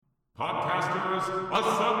Podcasters,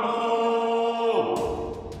 assemble!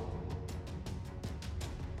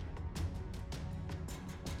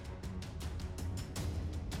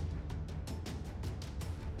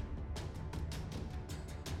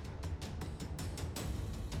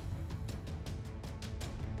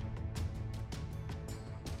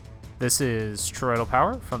 This is Toroidal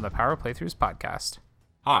Power from the Power Playthroughs podcast.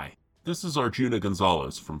 Hi, this is Arjuna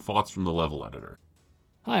Gonzalez from Thoughts from the Level Editor.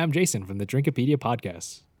 Hi, I'm Jason from the Drinkopedia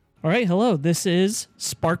podcast. All right, hello. This is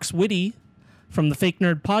Sparks Witty from the Fake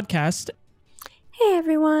Nerd podcast. Hey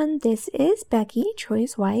everyone, this is Becky,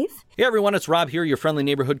 Troy's wife. Hey everyone, it's Rob here, your friendly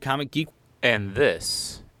neighborhood comic geek. And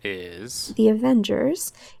this is The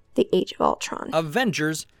Avengers, The Age of Ultron.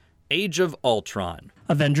 Avengers, Age of Ultron.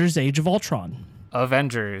 Avengers Age of Ultron.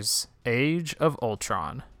 Avengers Age of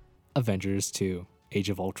Ultron. Avengers 2,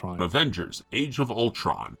 Age of Ultron. Avengers, Age of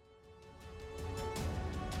Ultron.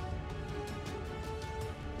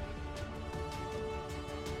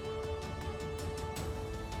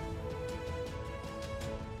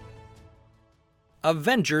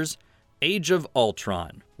 Avengers, Age of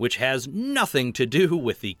Ultron, which has nothing to do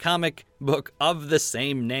with the comic book of the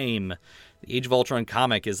same name. The Age of Ultron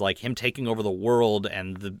comic is like him taking over the world,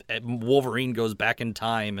 and the Wolverine goes back in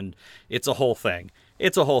time, and it's a whole thing.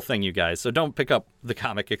 It's a whole thing, you guys. So don't pick up the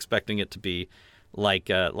comic expecting it to be like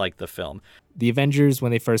the film. The Avengers,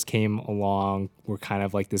 when they first came along, were kind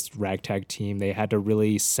of like this ragtag team. They had to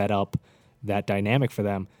really set up that dynamic for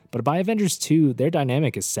them. But by Avengers 2, their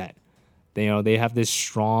dynamic is set. They have this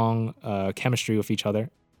strong chemistry with each other.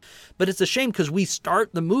 But it's a shame because we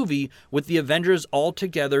start the movie with the Avengers all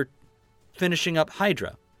together finishing up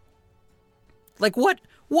Hydra. Like, what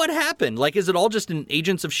happened? Like, is it all just in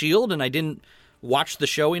Agents of S.H.I.E.L.D. and I didn't watch the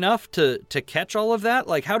show enough to catch all of that?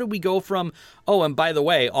 Like, how did we go from, oh, and by the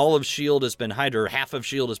way, all of S.H.I.E.L.D. has been Hydra, half of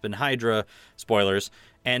S.H.I.E.L.D. has been Hydra, spoilers,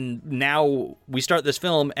 and now we start this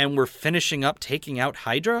film and we're finishing up taking out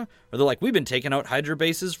Hydra? Or they're like, we've been taking out Hydra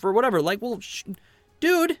bases for whatever. Like, well,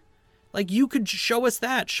 dude, like, you could show us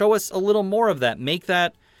that. Show us a little more of that. Make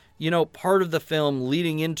that, part of the film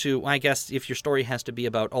leading into, I guess, if your story has to be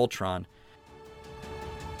about Ultron.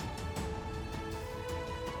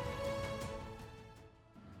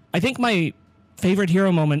 I think my favorite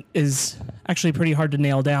hero moment is actually pretty hard to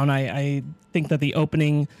nail down. I think that the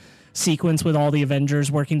opening sequence with all the Avengers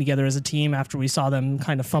working together as a team after we saw them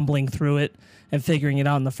kind of fumbling through it and figuring it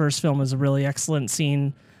out in the first film is a really excellent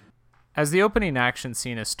scene. As the opening action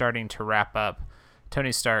scene is starting to wrap up,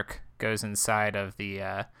 Tony Stark goes inside of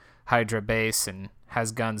the Hydra base and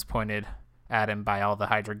has guns pointed at him by all the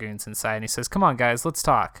Hydra goons inside, and he says, "Come on, guys, let's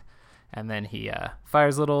talk." And then he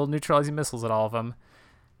fires little neutralizing missiles at all of them.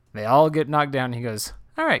 They all get knocked down, and he goes,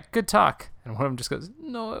 "All right, good talk." And one of them just goes,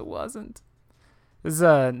 "No, it wasn't." This is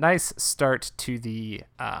a nice start to the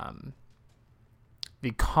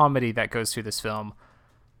comedy that goes through this film,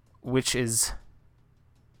 which is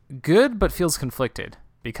good but feels conflicted,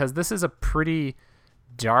 because this is a pretty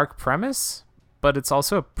dark premise, but it's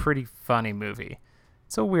also a pretty funny movie.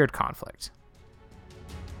 It's a weird conflict.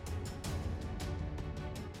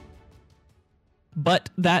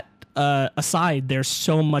 But that aside, there's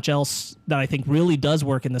so much else that I think really does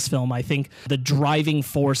work in this film. I think the driving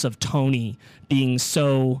force of Tony being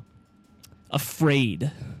so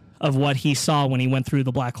afraid of what he saw when he went through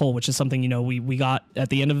the black hole, which is something, we got at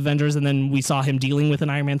the end of Avengers, and then we saw him dealing with in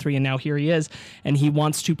Iron Man 3, and now here he is, and he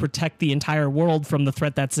wants to protect the entire world from the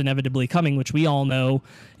threat that's inevitably coming, which we all know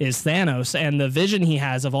is Thanos, and the vision he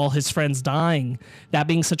has of all his friends dying, that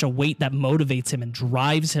being such a weight that motivates him and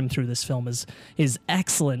drives him through this film is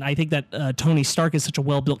excellent. I think that Tony Stark is such a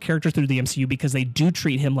well-built character through the MCU because they do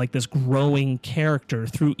treat him like this growing character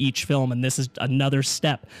through each film, and this is another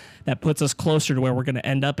step that puts us closer to where we're going to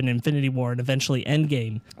end up in Infinity War and eventually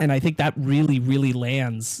Endgame. And I think that really, really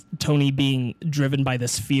lands Tony being driven by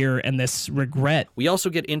this fear and this regret. We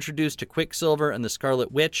also get introduced to Quicksilver and the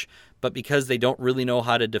Scarlet Witch, but because they don't really know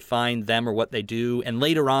how to define them or what they do, and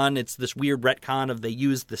later on it's this weird retcon of they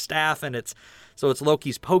use the staff, and it's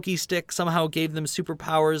Loki's pokey stick somehow gave them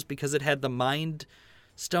superpowers because it had the Mind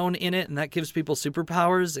Stone in it, and that gives people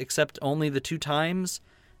superpowers, except only the 2 times.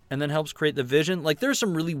 And then helps create the Vision. Like, there's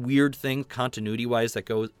some really weird things continuity-wise that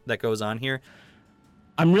goes on here.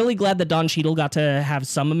 I'm really glad that Don Cheadle got to have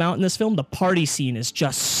some amount in this film. The party scene is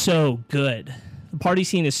just so good. The party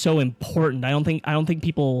scene is so important. I don't think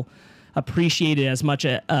people appreciate it as much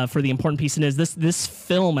for the important piece it is. This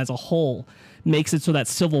film as a whole makes it so that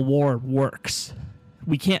Civil War works.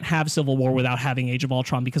 We can't have Civil War without having Age of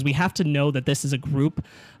Ultron, because we have to know that this is a group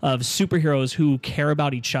of superheroes who care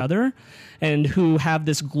about each other and who have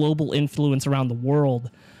this global influence around the world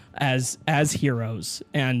as heroes,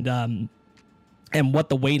 and what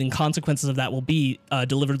the weight and consequences of that will be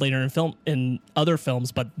delivered later in other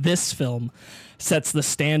films. But this film sets the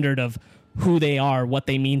standard of who they are, what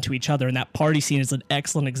they mean to each other, and that party scene is an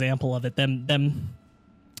excellent example of it. Them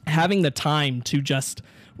having the time to just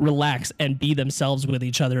relax and be themselves with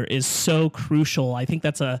each other is so crucial. I think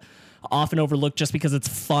that's a often overlooked just because it's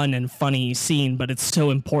fun and funny scene, but it's so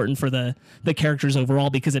important for the characters overall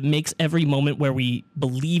because it makes every moment where we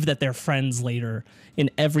believe that they're friends later in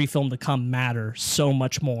every film to come matter so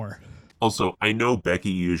much more. Also, I know Becky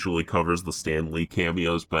usually covers the Stan Lee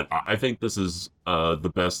cameos, but I think this is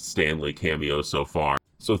the best Stan Lee cameo so far.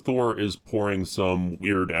 So Thor is pouring some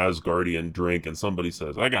weird Asgardian drink, and somebody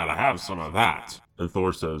says, "I gotta have some of that." And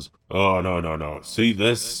Thor says, "Oh, no. See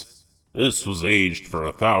this? This was aged for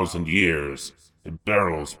 1,000 years. In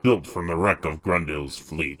barrels built from the wreck of Grundle's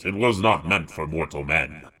fleet. It was not meant for mortal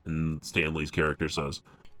men." And Stan Lee's character says,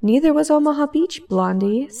 Neither was Omaha Beach,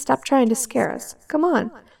 Blondie. Stop trying to scare us. Come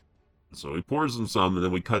on. so he pours them some, and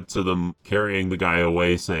then we cut to them carrying the guy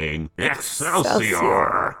away saying,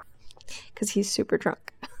 "Excelsior!" Because he's super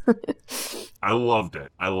drunk. I loved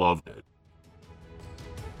it.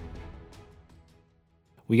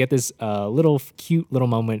 We get this little cute little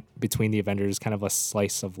moment between the Avengers, kind of a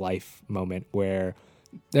slice of life moment where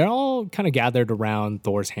they're all kind of gathered around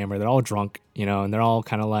Thor's hammer. They're all drunk, and they're all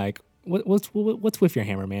kind of like, what's with your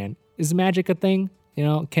hammer, man? Is magic a thing?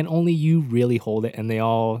 Can only you really hold it? And they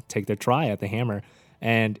all take their try at the hammer.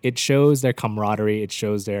 And it shows their camaraderie. It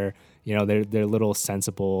shows their little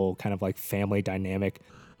sensible kind of like family dynamic.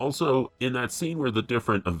 Also, in that scene where the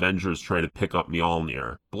different Avengers try to pick up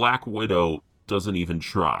Mjolnir, Black Widow doesn't even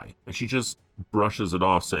try. And she just brushes it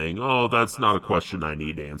off saying, "Oh, that's not a question I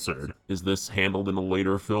need answered." Is this handled in a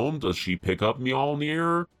later film? Does she pick up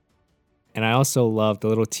Mjolnir? And I also love the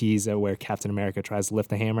little tease where Captain America tries to lift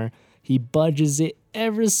the hammer. He budges it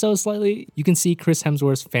ever so slightly. You can see Chris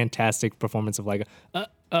Hemsworth's fantastic performance of like,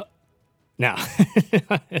 now.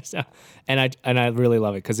 and I really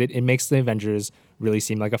love it because it makes the Avengers really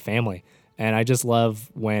seem like a family. And I just love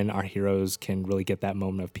when our heroes can really get that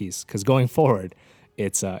moment of peace because going forward,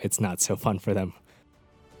 it's not so fun for them.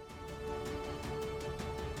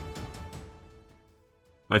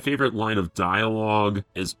 My favorite line of dialogue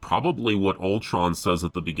is probably what Ultron says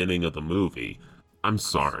at the beginning of the movie. "I'm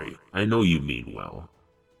sorry. I know you mean well.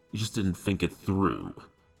 You just didn't think it through.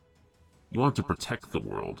 You want to protect the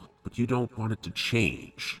world, but you don't want it to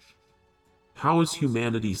change. How is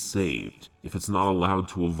humanity saved if it's not allowed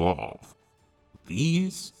to evolve?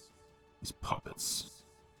 These puppets.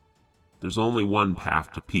 There's only one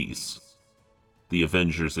path to peace. The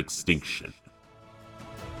Avengers' extinction."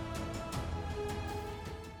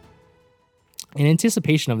 In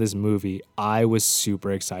anticipation of this movie, I was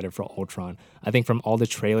super excited for Ultron. I think from all the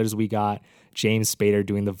trailers we got, James Spader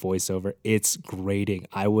doing the voiceover, it's grating.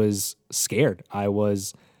 I was scared. I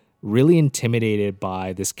was really intimidated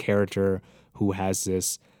by this character who has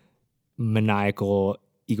this maniacal,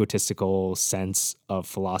 egotistical sense of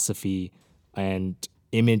philosophy and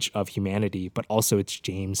image of humanity, but also it's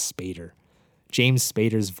James Spader. James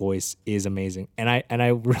Spader's voice is amazing. And I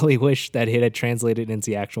really wish that it had translated into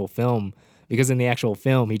the actual film, because in the actual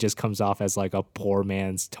film, he just comes off as like a poor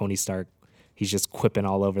man's Tony Stark. He's just quipping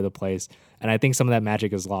all over the place. And I think some of that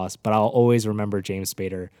magic is lost, but I'll always remember James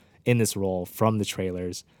Spader in this role from the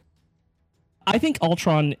trailers. I think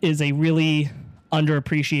Ultron is a really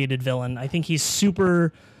underappreciated villain. I think he's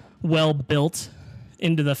super well built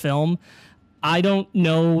into the film. I don't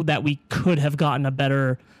know that we could have gotten a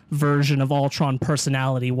better version of Ultron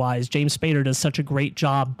personality-wise. James Spader does such a great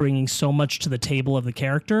job bringing so much to the table of the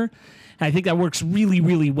character. And I think that works really,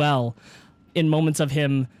 really well in moments of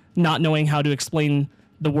him not knowing how to explain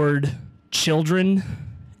the word children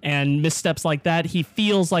and missteps like that. He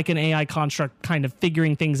feels like an AI construct kind of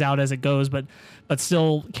figuring things out as it goes, but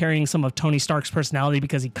still carrying some of Tony Stark's personality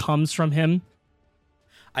because he comes from him.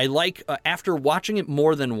 I like, after watching it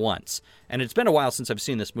more than once, and it's been a while since I've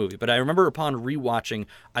seen this movie, but I remember upon rewatching,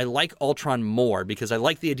 I like Ultron more because I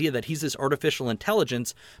like the idea that he's this artificial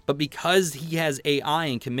intelligence, but because he has AI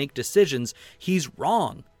and can make decisions, he's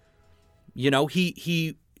wrong.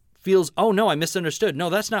 He feels, oh no, I misunderstood. No,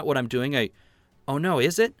 that's not what I'm doing. Oh no,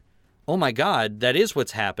 is it? Oh my God, that is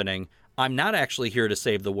what's happening. I'm not actually here to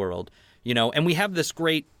save the world. And we have this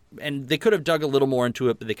great, and they could have dug a little more into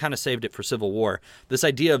it, but they kind of saved it for Civil War. This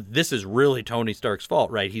idea of this is really Tony Stark's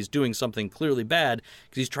fault, right? He's doing something clearly bad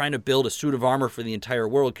because he's trying to build a suit of armor for the entire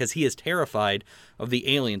world because he is terrified of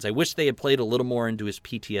the aliens. I wish they had played a little more into his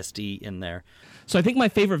PTSD in there. So I think my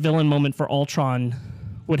favorite villain moment for Ultron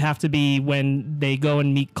would have to be when they go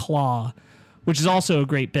and meet Claw, which is also a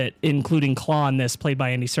great bit, including Claw in this, played by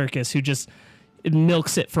Andy Serkis, who just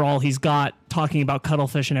milks it for all he's got, talking about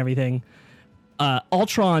cuttlefish and everything.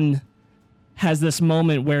 Ultron has this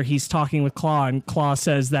moment where he's talking with Claw, and Claw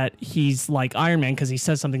says that he's like Iron Man because he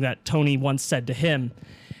says something that Tony once said to him.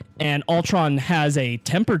 And Ultron has a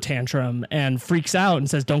temper tantrum and freaks out and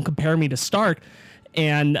says, "Don't compare me to Stark,"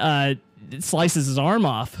 and slices his arm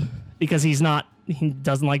off because he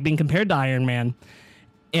doesn't like being compared to Iron Man.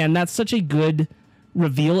 And that's such a good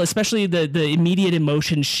reveal, especially the immediate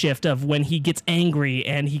emotion shift of when he gets angry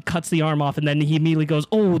and he cuts the arm off, and then he immediately goes,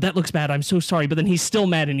 "Oh, that looks bad. I'm so sorry." But then he's still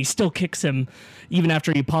mad and he still kicks him even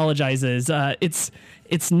after he apologizes.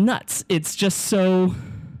 It's nuts. It's just so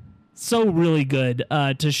really good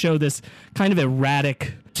to show this kind of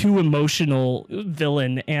erratic, too emotional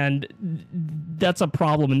villain, and that's a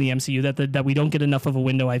problem in the MCU that we don't get enough of a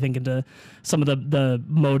window, I think, into some of the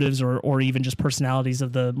motives or even just personalities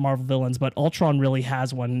of the Marvel villains. But Ultron really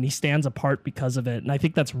has one, and he stands apart because of it, and I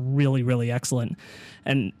think that's really, really excellent.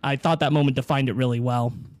 And I thought that moment defined it really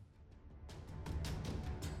well.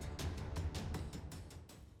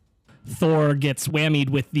 Thor gets whammied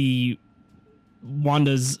with the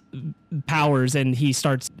Wanda's powers, and he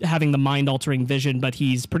starts having the mind-altering vision, but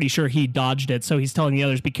he's pretty sure he dodged it, so he's telling the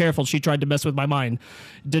others, "Be careful, she tried to mess with my mind.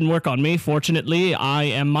 Didn't work on me. Fortunately, I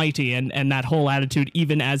am mighty," and that whole attitude,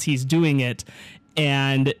 even as he's doing it,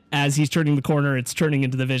 and as he's turning the corner, it's turning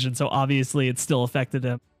into the Vision, so obviously it still affected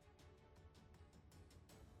him.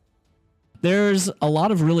 There's a lot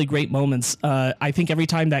of really great moments. I think every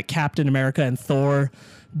time that Captain America and Thor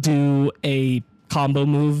do a combo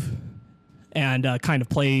move and kind of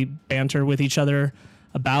play banter with each other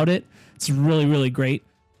about it, it's really, really great.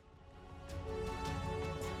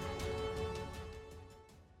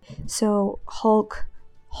 So Hulk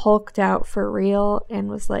hulked out for real and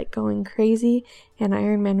was like going crazy, and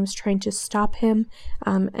Iron Man was trying to stop him,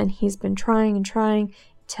 and he's been trying and trying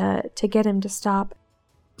to get him to stop.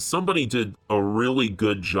 Somebody did a really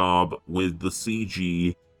good job with the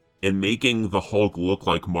CG in making the Hulk look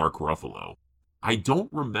like Mark Ruffalo. I don't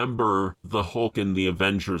remember the Hulk in the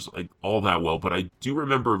Avengers all that well, but I do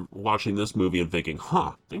remember watching this movie and thinking,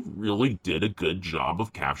 they really did a good job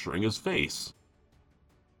of capturing his face.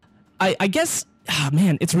 I guess,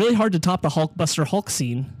 man, it's really hard to top the Hulkbuster Hulk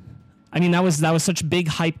scene. I mean, that was such big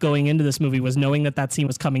hype going into this movie, was knowing that scene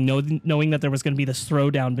was coming, knowing that there was going to be this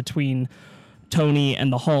throwdown between Tony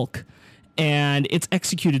and the Hulk. And it's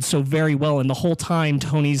executed so very well, and the whole time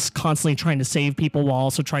Tony's constantly trying to save people while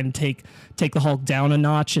also trying to take the Hulk down a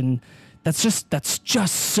notch, and that's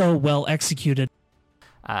just so well executed.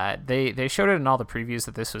 They showed it in all the previews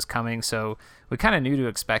that this was coming, so we kind of knew to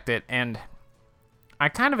expect it, and I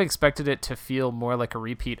kind of expected it to feel more like a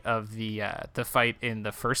repeat of the fight in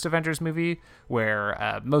the first Avengers movie,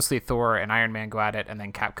 where mostly Thor and Iron Man go at it, and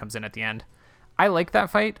then Cap comes in at the end. I like that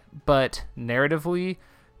fight, but narratively,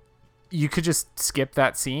 you could just skip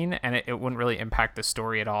that scene and it wouldn't really impact the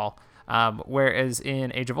story at all. Whereas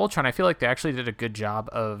in Age of Ultron, I feel like they actually did a good job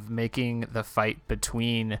of making the fight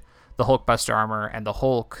between the Hulkbuster armor and the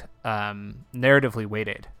Hulk narratively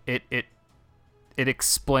weighted. It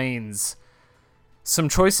explains some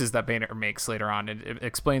choices that Banner makes later on. It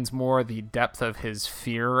explains more the depth of his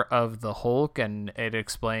fear of the Hulk, and it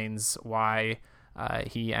explains why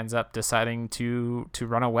he ends up deciding to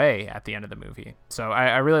run away at the end of the movie. So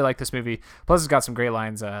I really like this movie. Plus, it's got some great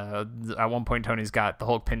lines. At one point, Tony's got the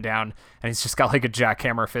Hulk pinned down, and he's just got like a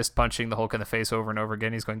jackhammer fist punching the Hulk in the face over and over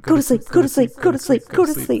again. He's going, go to sleep, go to sleep, go to sleep, go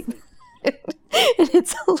to sleep. And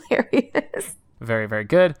it's hilarious. Very, very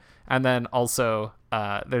good. And then also,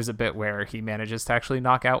 there's a bit where he manages to actually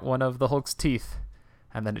knock out one of the Hulk's teeth,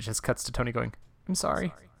 and then it just cuts to Tony going, I'm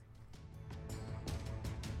sorry.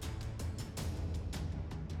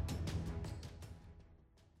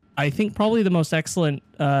 I think probably the most excellent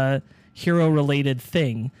hero-related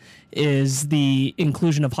thing is the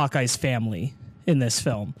inclusion of Hawkeye's family in this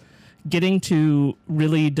film. Getting to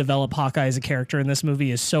really develop Hawkeye as a character in this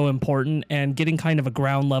movie is so important, and getting kind of a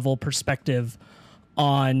ground-level perspective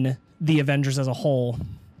on the Avengers as a whole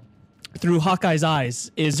through Hawkeye's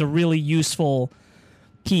eyes is a really useful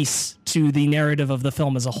piece to the narrative of the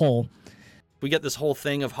film as a whole. We get this whole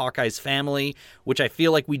thing of Hawkeye's family, which I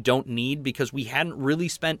feel like we don't need because we hadn't really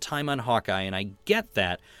spent time on Hawkeye, and I get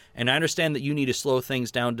that. And I understand that you need to slow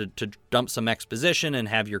things down to dump some exposition and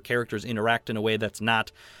have your characters interact in a way that's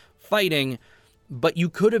not fighting, but you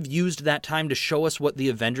could have used that time to show us what the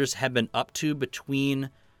Avengers have been up to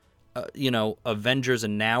between, Avengers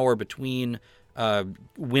and now, or between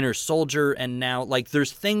Winter Soldier and now. Like,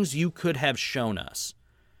 there's things you could have shown us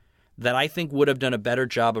that I think would have done a better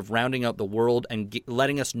job of rounding out the world and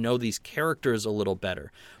letting us know these characters a little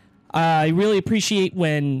better. I really appreciate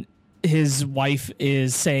when his wife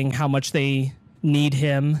is saying how much they need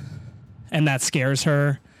him, and that scares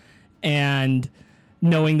her, and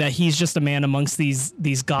knowing that he's just a man amongst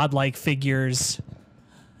these godlike figures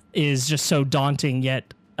is just so daunting,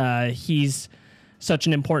 yet he's such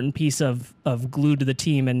an important piece of glue to the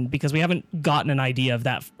team, and because we haven't gotten an idea of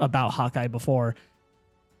that about Hawkeye before.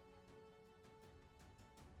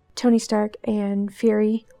 Tony Stark and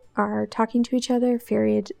Fury are talking to each other.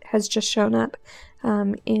 Fury has just shown up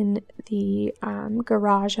in the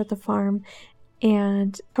garage at the farm,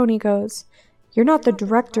 and Tony goes, "You're not the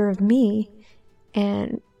director of me."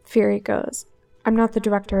 And Fury goes, "I'm not the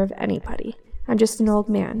director of anybody. I'm just an old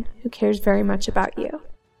man who cares very much about you."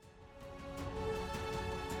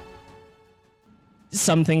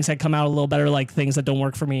 Some things that come out a little better, like things that don't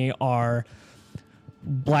work for me, are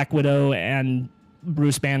Black Widow and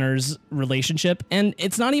Bruce Banner's relationship. And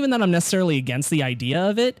it's not even that I'm necessarily against the idea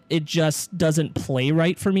of it. It just doesn't play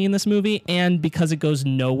right for me in this movie. And because it goes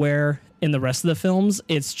nowhere in the rest of the films,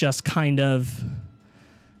 it's just kind of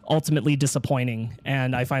ultimately disappointing,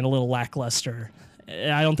 and I find a little lackluster.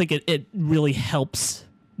 I don't think it really helps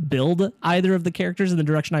build either of the characters in the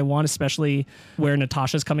direction I want, especially where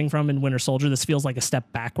Natasha's coming from in Winter Soldier. This feels like a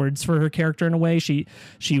step backwards for her character in a way. She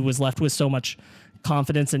was left with so much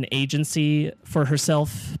confidence and agency for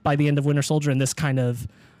herself by the end of Winter Soldier, and this kind of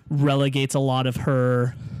relegates a lot of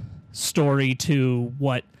her story to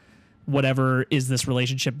whatever is this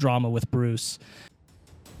relationship drama with Bruce.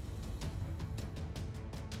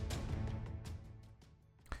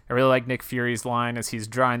 I really like Nick Fury's line as he's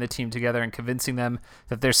drawing the team together and convincing them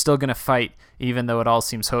that they're still going to fight even though it all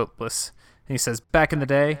seems hopeless. And he says, "Back in the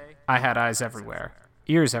day, I had eyes everywhere,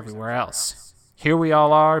 ears everywhere else. Here we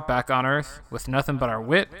all are, back on Earth, with nothing but our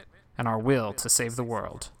wit and our will to save the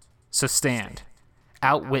world. So stand,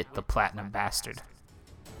 outwit the Platinum Bastard."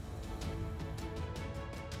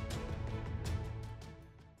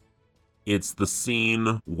 It's the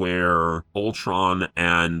scene where Ultron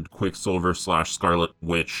and Quicksilver / Scarlet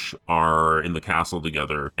Witch are in the castle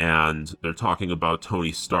together, and they're talking about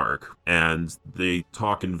Tony Stark, and they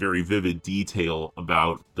talk in very vivid detail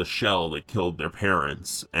about the shell that killed their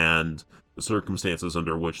parents and the circumstances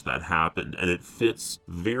under which that happened, and it fits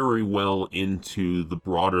very well into the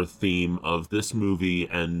broader theme of this movie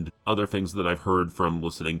and other things that I've heard from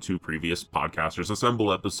listening to previous podcasters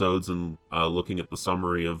assemble episodes and looking at the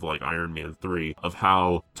summary of like Iron Man 3 of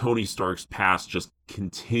how Tony Stark's past just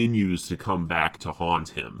continues to come back to haunt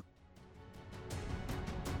him.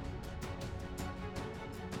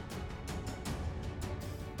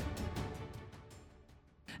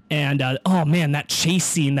 And, oh man, that chase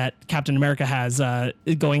scene that Captain America has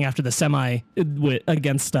going after the semi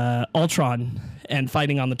against Ultron and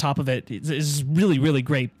fighting on the top of it is really, really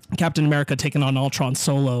great. Captain America taking on Ultron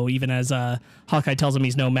solo, even as Hawkeye tells him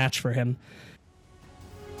he's no match for him.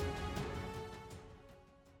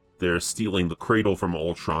 They're stealing the cradle from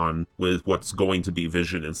Ultron with what's going to be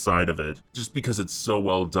Vision inside of it. Just because it's so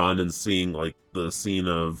well done, and seeing like the scene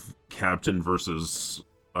of Captain versus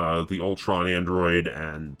the Ultron android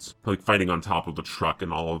and like fighting on top of the truck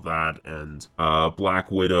and all of that, and Black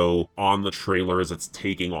Widow on the trailer as it's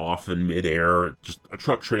taking off in midair. Just a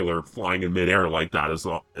truck trailer flying in midair like that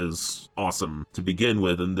is awesome to begin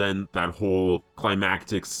with, and then that whole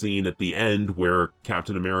climactic scene at the end where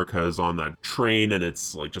Captain America is on that train and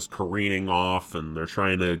it's like just careening off, and they're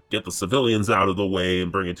trying to get the civilians out of the way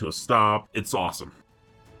and bring it to a stop. It's awesome.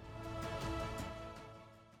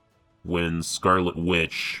 When Scarlet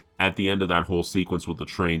Witch, at the end of that whole sequence with the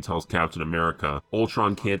train, tells Captain America,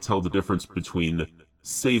 Ultron can't tell the difference between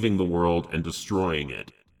saving the world and destroying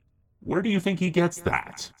it. Where do you think he gets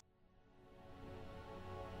that?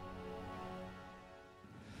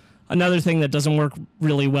 Another thing that doesn't work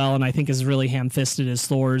really well, and I think is really ham-fisted, is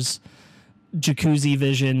Thor's jacuzzi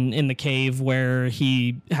vision in the cave, where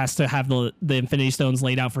he has to have the Infinity Stones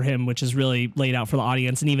laid out for him, which is really laid out for the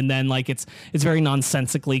audience. And even then, like, it's very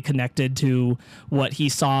nonsensically connected to what he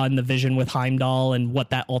saw in the vision with Heimdall and what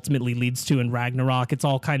that ultimately leads to in Ragnarok. It's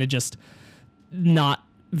all kind of just not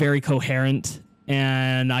very coherent,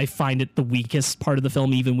 and I find it the weakest part of the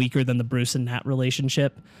film, even weaker than the Bruce and Nat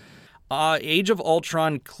relationship. Age of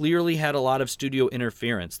Ultron clearly had a lot of studio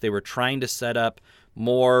interference. They were trying to set up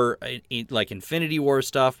more like Infinity War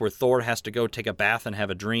stuff where Thor has to go take a bath and have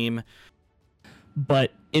a dream.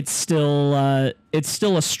 but it's still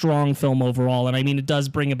a strong film overall. And I mean, it does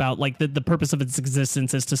bring about like the purpose of its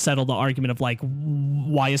existence is to settle the argument of like,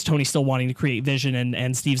 why is Tony still wanting to create Vision?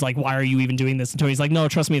 And Steve's like, why are you even doing this? And Tony's like, no,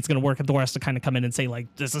 trust me, it's going to work. And Thor has to kind of come in and say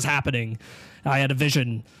like, this is happening. I had a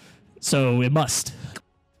vision, so it must.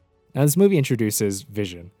 Now, this movie introduces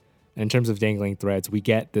Vision. In terms of dangling threads, we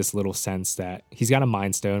get this little sense that he's got a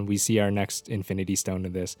Mind Stone. We see our next Infinity Stone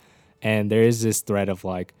in this. And there is this thread of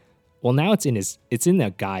like, well, now it's in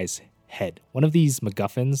the guy's head. One of these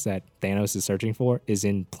MacGuffins that Thanos is searching for is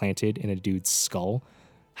implanted in a dude's skull.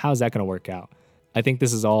 How is that going to work out? I think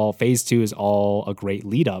phase 2 is all a great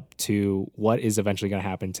lead up to what is eventually going to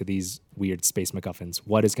happen to these weird space MacGuffins.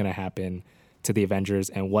 What is going to happen to the Avengers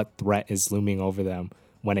and what threat is looming over them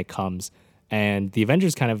when it comes. And the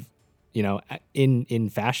Avengers kind of, in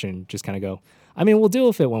fashion, just kind of go, I mean, we'll deal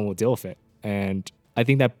with it when we'll deal with it. And I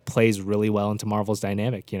think that plays really well into Marvel's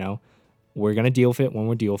dynamic, We're going to deal with it when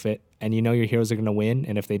we deal with it. And your heroes are going to win.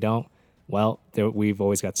 And if they don't, well, we've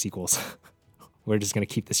always got sequels. We're just going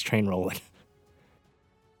to keep this train rolling.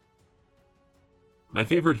 My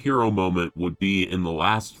favorite hero moment would be in the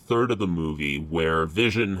last third of the movie where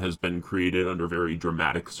Vision has been created under very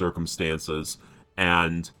dramatic circumstances,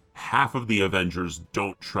 and half of the Avengers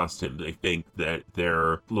don't trust him. They think that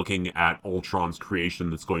they're looking at Ultron's creation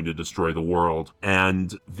that's going to destroy the world.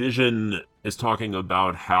 And Vision is talking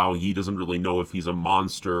about how he doesn't really know if he's a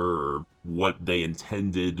monster or what they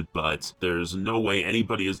intended, but there's no way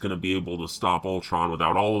anybody is going to be able to stop Ultron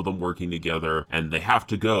without all of them working together, and they have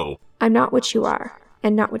to go. I'm not what you are,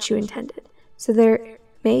 and not what you intended. So there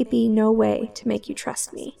may be no way to make you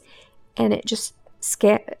trust me. And it just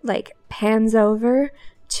pans over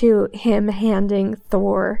to him handing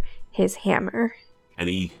Thor his hammer. And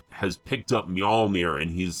he has picked up Mjolnir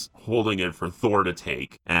and he's holding it for Thor to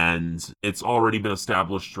take. And it's already been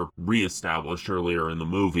established or re-established earlier in the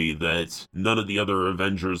movie that none of the other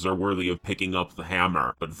Avengers are worthy of picking up the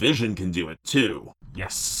hammer. But Vision can do it too.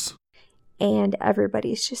 Yes. And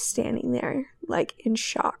everybody's just standing there, in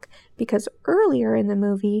shock. Because earlier in the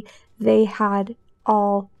movie, they had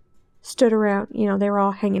all stood around, they were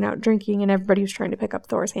all hanging out drinking, and everybody was trying to pick up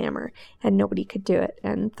Thor's hammer, and nobody could do it.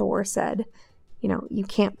 And Thor said, you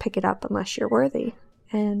can't pick it up unless you're worthy.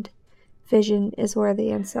 And Vision is worthy,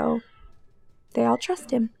 and so they all trust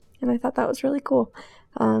him. And I thought that was really cool.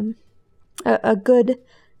 A good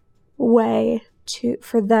way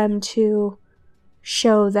for them to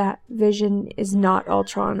show that Vision is not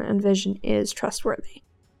Ultron and Vision is trustworthy.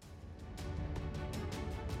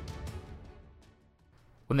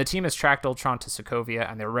 When the team has tracked Ultron to Sokovia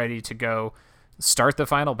and they're ready to go start the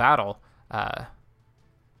final battle,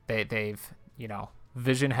 they've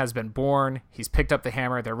Vision has been born. He's picked up the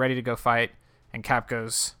hammer. They're ready to go fight. And Cap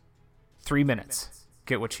goes, 3 minutes.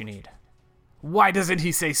 Get what you need. Why doesn't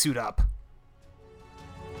he say suit up?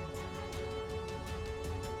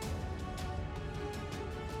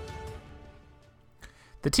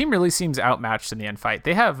 The team really seems outmatched in the end fight.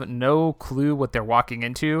 They have no clue what they're walking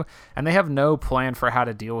into, and they have no plan for how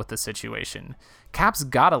to deal with the situation. Cap's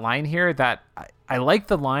got a line here that I like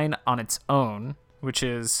the line on its own, which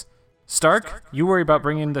is, Stark, you worry about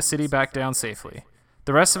bringing the city back down safely.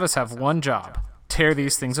 The rest of us have one job, tear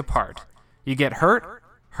these things apart. You get hurt,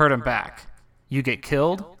 hurt them back. You get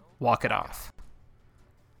killed, walk it off.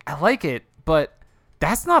 I like it, but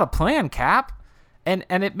that's not a plan, Cap. And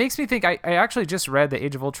it makes me think, I actually just read the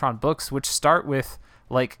Age of Ultron books, which start with,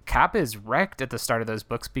 Cap is wrecked at the start of those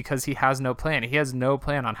books because he has no plan. He has no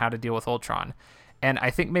plan on how to deal with Ultron. And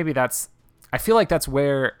I think maybe I feel like that's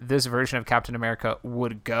where this version of Captain America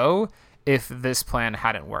would go if this plan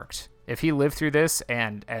hadn't worked. If he lived through this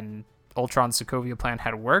and Ultron's Sokovia plan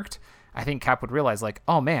had worked, I think Cap would realize,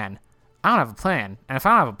 oh man, I don't have a plan. And if I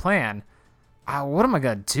don't have a plan, what am I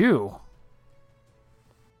going to do?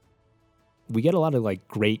 We get a lot of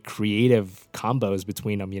great creative combos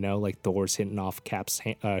between them, Thor's hitting off Cap's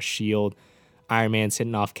shield, Iron Man's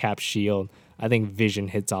hitting off Cap's shield. I think Vision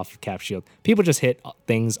hits off of Cap's shield. People just hit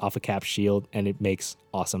things off of Cap's shield and it makes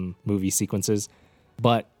awesome movie sequences.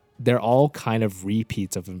 But they're all kind of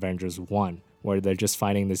repeats of Avengers 1, where they're just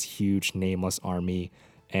fighting this huge nameless army.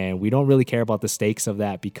 And we don't really care about the stakes of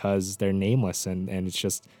that because they're nameless and it's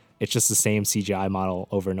just the same CGI model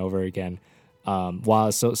over and over again.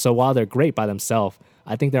 While they're great by themselves,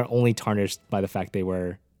 I think they're only tarnished by the fact they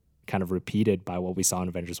were kind of repeated by what we saw in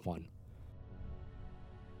Avengers 1.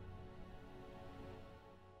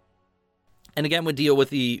 And again, we deal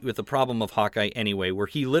with the problem of Hawkeye anyway, where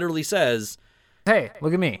he literally says, "Hey,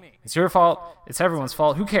 look at me. It's your fault. It's everyone's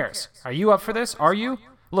fault. Who cares? Are you up for this? Are you?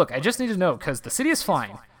 Look, I just need to know because the city is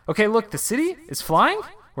flying. Okay, look, the city is flying?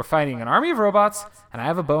 we're fighting an army of robots, and I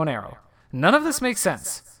have a bow and arrow. None of this makes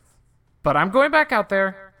sense. But I'm going back out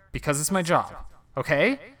there because it's my job,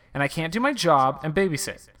 okay? And I can't do my job and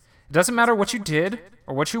babysit. It doesn't matter what you did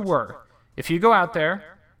or what you were. If you go out there,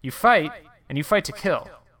 you fight, and you fight to kill.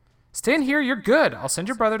 Stay in here, you're good. I'll send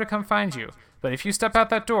your brother to come find you. But if you step out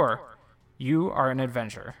that door, you are an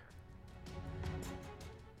Avenger.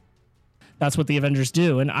 That's what the Avengers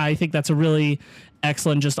do. And I think that's a really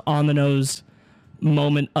excellent, just on-the-nose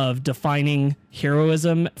moment of defining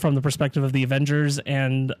heroism from the perspective of the Avengers.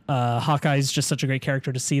 And Hawkeye's just such a great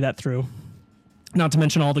character to see that through. Not to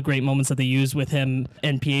mention all the great moments that they use with him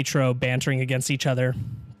and Pietro bantering against each other.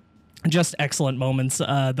 Just excellent moments.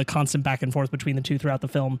 The constant back and forth between the two throughout the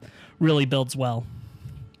film really builds well.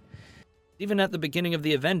 Even at the beginning of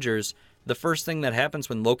the Avengers, the first thing that happens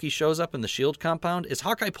when Loki shows up in the S.H.I.E.L.D. compound is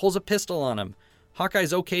Hawkeye pulls a pistol on him.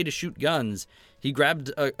 Hawkeye's okay to shoot guns. He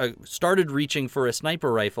started reaching for a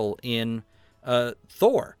sniper rifle in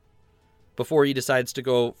Thor before he decides to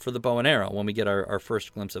go for the bow and arrow when we get our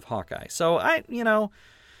first glimpse of Hawkeye. So I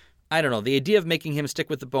don't know. The idea of making him stick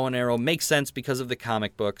with the bow and arrow makes sense because of the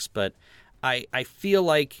comic books, but I feel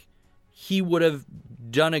like he would have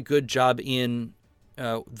done a good job in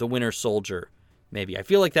The Winter Soldier, maybe. I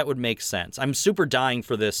feel like that would make sense. I'm super dying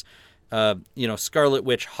for this, Scarlet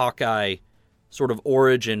Witch, Hawkeye sort of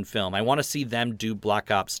origin film. I want to see them do Black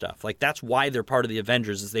Ops stuff. Like, that's why they're part of the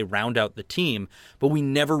Avengers, is they round out the team, but we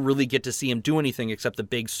never really get to see him do anything except the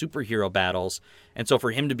big superhero battles. And so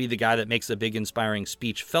for him to be the guy that makes a big inspiring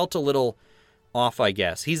speech felt a little off, I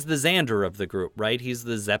guess. He's the Xander of the group, right? He's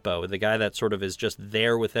the Zeppo, the guy that sort of is just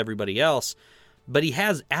there with everybody else. But he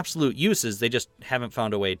has absolute uses. They just haven't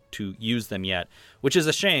found a way to use them yet, which is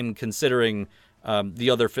a shame considering the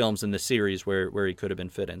other films in the series where he could have been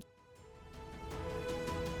fit in.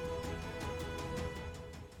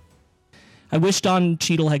 I wish Don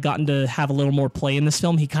Cheadle had gotten to have a little more play in this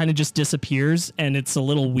film. He kind of just disappears, and it's a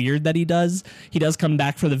little weird that he does. He does come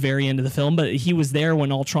back for the very end of the film, but he was there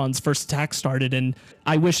when Ultron's first attack started, and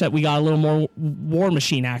I wish that we got a little more War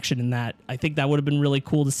Machine action in that. I think that would have been really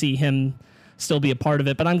cool to see him still be a part of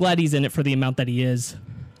it, but I'm glad he's in it for the amount that he is.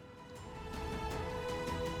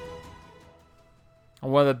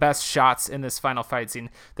 One of the best shots in this final fight scene,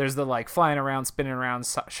 there's the flying around, spinning around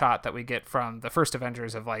shot that we get from the first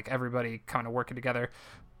Avengers of everybody kind of working together.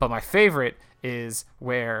 But my favorite is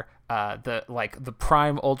where the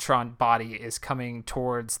prime Ultron body is coming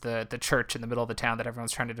towards the church in the middle of the town that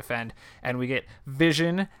everyone's trying to defend, and we get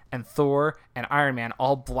Vision and Thor and Iron Man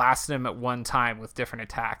all blasting him at one time with different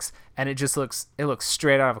attacks, and it looks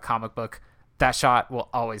straight out of a comic book. That shot will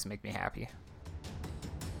always make me happy.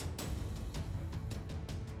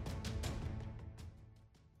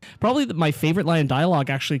 Probably my favorite line of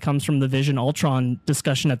dialogue actually comes from the Vision Ultron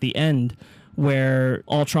discussion at the end, where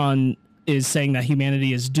Ultron is saying that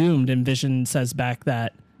humanity is doomed, and Vision says back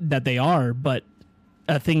that they are, but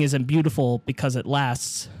a thing isn't beautiful because it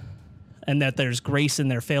lasts, and that there's grace in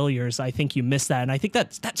their failures. I think you miss that, and I think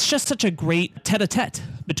that's just such a great tete-a-tete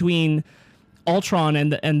between Ultron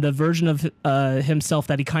and the version of himself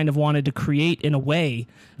that he kind of wanted to create. In a way,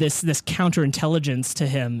 this counterintelligence to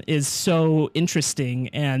him is so interesting,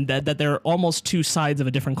 and that they're almost two sides of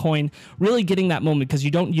a different coin. Really getting that moment, because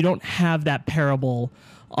you don't have that parable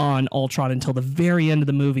on Ultron until the very end of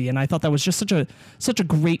the movie, and I thought that was just such a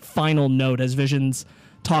great final note as Vision's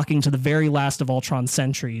talking to the very last of Ultron's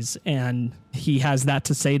sentries, and he has that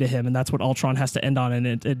to say to him, and that's what Ultron has to end on, and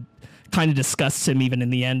it kind of disgusts him even in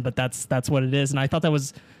the end, but that's what it is. And I thought that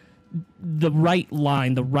was the right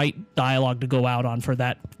line, the right dialogue to go out on for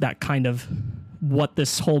that kind of what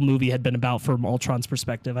this whole movie had been about from Ultron's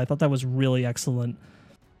perspective. I thought that was really excellent.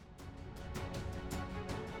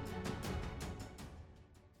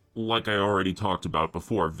 Like I already talked about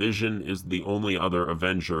before, Vision is the only other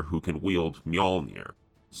Avenger who can wield Mjolnir.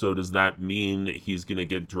 So does that mean he's going to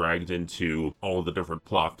get dragged into all the different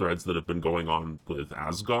plot threads that have been going on with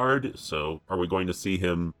Asgard? So are we going to see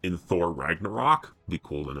him in Thor Ragnarok? Be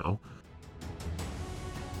cool to know.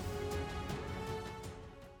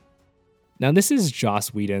 Now, this is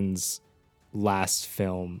Joss Whedon's last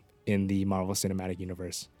film in the Marvel Cinematic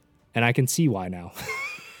Universe, and I can see why now.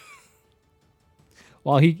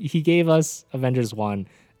 Well, he gave us Avengers 1,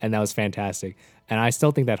 and that was fantastic. And I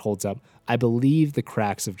still think that holds up. I believe the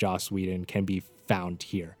cracks of Joss Whedon can be found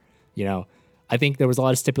here. I think there was a lot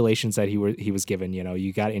of stipulations that he was given.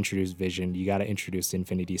 You got to introduce Vision, you got to introduce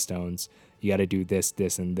Infinity Stones, you got to do this,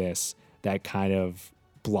 and this. That kind of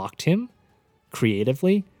blocked him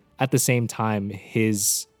creatively. At the same time,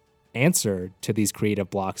 his answer to these creative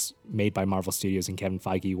blocks made by Marvel Studios and Kevin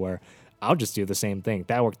Feige were, I'll just do the same thing.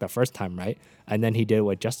 That worked the first time, right? And then he did it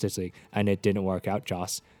with Justice League, and it didn't work out,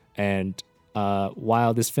 Joss. And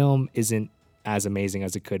while this film isn't as amazing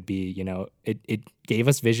as it could be, you know, it gave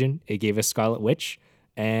us Vision, it gave us Scarlet Witch,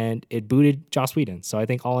 and it booted Joss Whedon. So I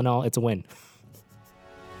think all in all, it's a win.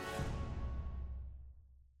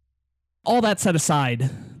 All that set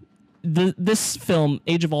aside, this film,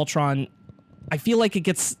 Age of Ultron, I feel like it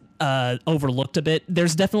gets overlooked a bit.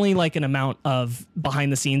 There's definitely like an amount of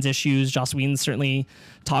behind the scenes issues. Joss Whedon certainly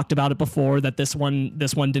talked about it before, that this one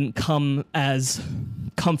didn't come as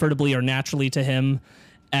comfortably or naturally to him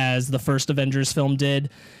as the first Avengers film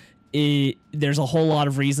did. There's a whole lot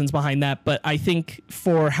of reasons behind that, but I think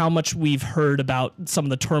for how much we've heard about some of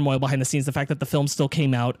the turmoil behind the scenes, the fact that the film still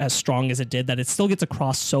came out as strong as it did, that it still gets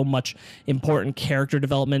across so much important character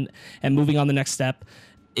development and moving on the next step,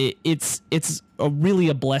 it's really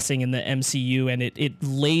a blessing in the MCU, and it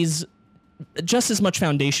lays just as much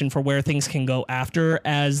foundation for where things can go after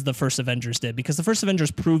as the first Avengers did, because the first Avengers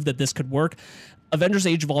proved that this could work. Avengers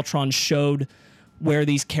Age of Ultron showed where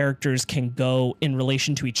these characters can go in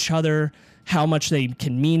relation to each other, how much they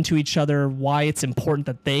can mean to each other, why it's important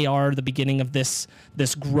that they are the beginning of this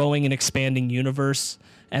growing and expanding universe,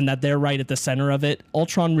 and that they're right at the center of it.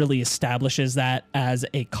 Ultron really establishes that as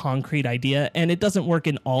a concrete idea, and it doesn't work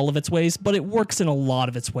in all of its ways, but it works in a lot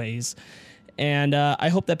of its ways. And I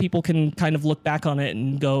hope that people can kind of look back on it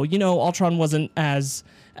and go, you know, Ultron wasn't as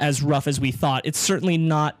rough as we thought. It's certainly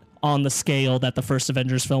not on the scale that the first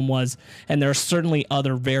Avengers film was, and there are certainly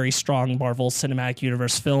other very strong Marvel Cinematic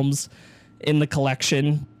Universe films in the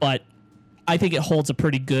collection, but I think it holds a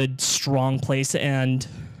pretty good, strong place, and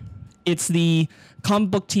it's the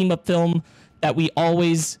comic book team-up film that we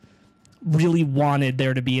always really wanted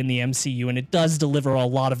there to be in the MCU, and it does deliver a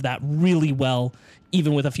lot of that really well,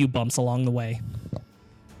 even with a few bumps along the way.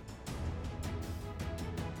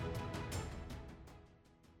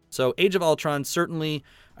 So Age of Ultron, certainly,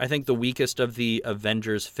 I think, the weakest of the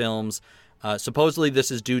Avengers films. Supposedly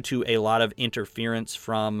this is due to a lot of interference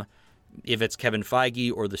from, if it's Kevin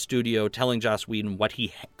Feige or the studio, telling Joss Whedon what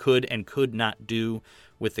he could and could not do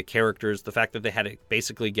with the characters. The fact that they had to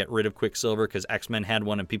basically get rid of Quicksilver because X-Men had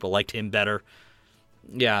one and people liked him better.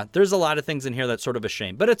 Yeah, there's a lot of things in here that's sort of a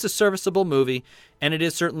shame. But it's a serviceable movie, and it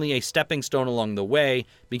is certainly a stepping stone along the way,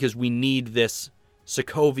 because we need this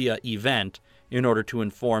Sokovia event in order to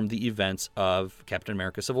inform the events of Captain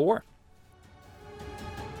America Civil War.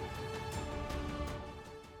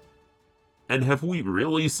 And have we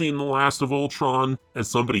really seen the last of Ultron? As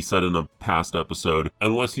somebody said in a past episode,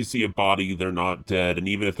 unless you see a body, they're not dead, and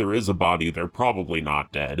even if there is a body, they're probably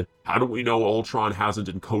not dead. How do we know Ultron hasn't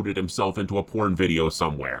encoded himself into a porn video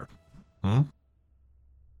somewhere?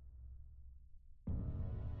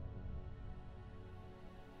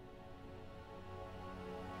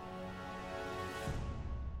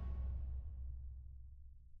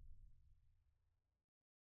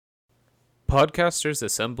 Podcasters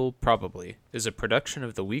Assemble Probably is a production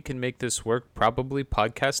of the We Can Make This Work Probably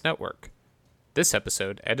Podcast Network. This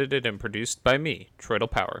episode edited and produced by me,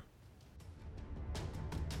 Troidal Power.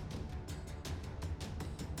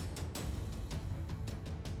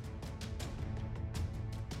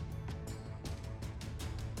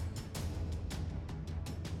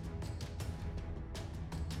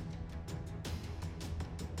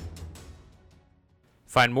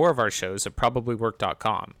 Find more of our shows at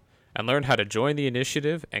probablywork.com. and learn how to join the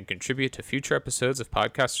initiative and contribute to future episodes of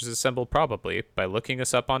Podcasters Assemble Probably by looking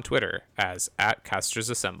us up on Twitter as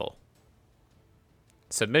 @CastersAssemble.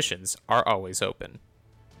 Submissions are always open.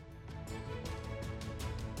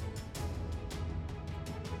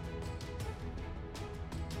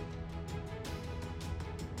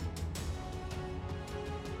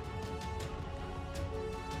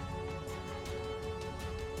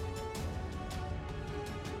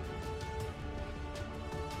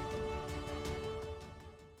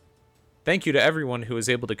 Thank you to everyone who was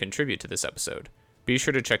able to contribute to this episode. Be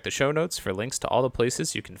sure to check the show notes for links to all the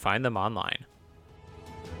places you can find them online.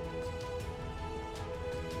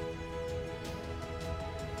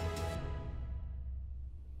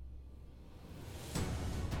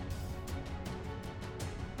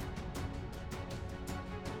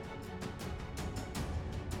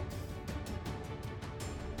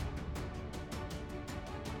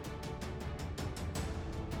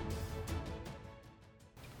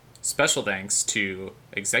 Special thanks to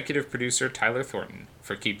executive producer Tyler Thornton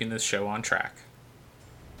for keeping this show on track.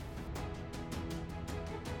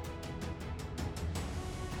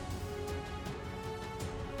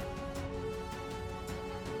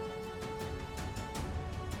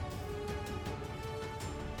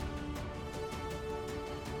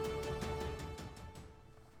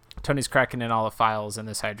 Tony's cracking in all the files in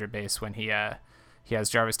this Hydra base when he has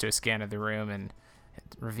Jarvis do a scan of the room, and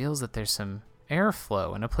it reveals that there's some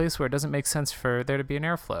airflow in a place where it doesn't make sense for there to be an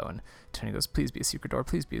airflow. And Tony goes, please be a secret door,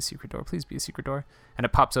 please be a secret door, please be a secret door. And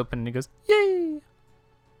it pops open and he goes, yay!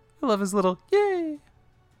 I love his little yay!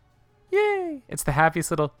 Yay! It's the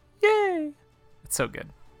happiest little yay! It's so good.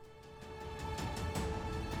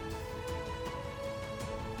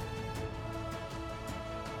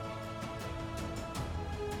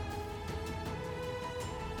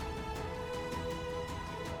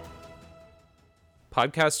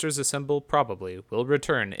 Podcasters Assemble probably will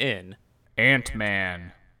return in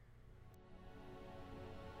Ant-Man.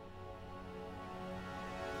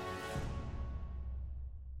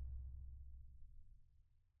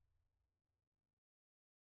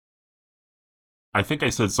 I think I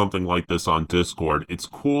said something like this on Discord. It's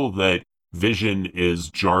cool that Vision is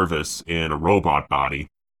Jarvis in a robot body.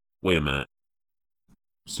 Wait a minute.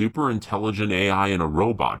 Super intelligent AI in a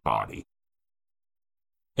robot body.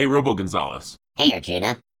 Hey, Robo Gonzalez. Hey,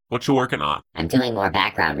 Arjuna. What you working on? I'm doing more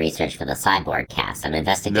background research for the Cyborg cast. I'm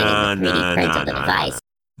investigating the 3D print of the device.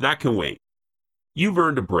 That can wait. You've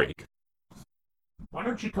earned a break. Why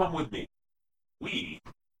don't you come with me? We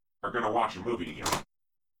are going to watch a movie together.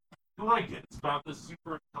 You like it. It's about this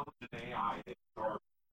super intelligent AI that Jarvis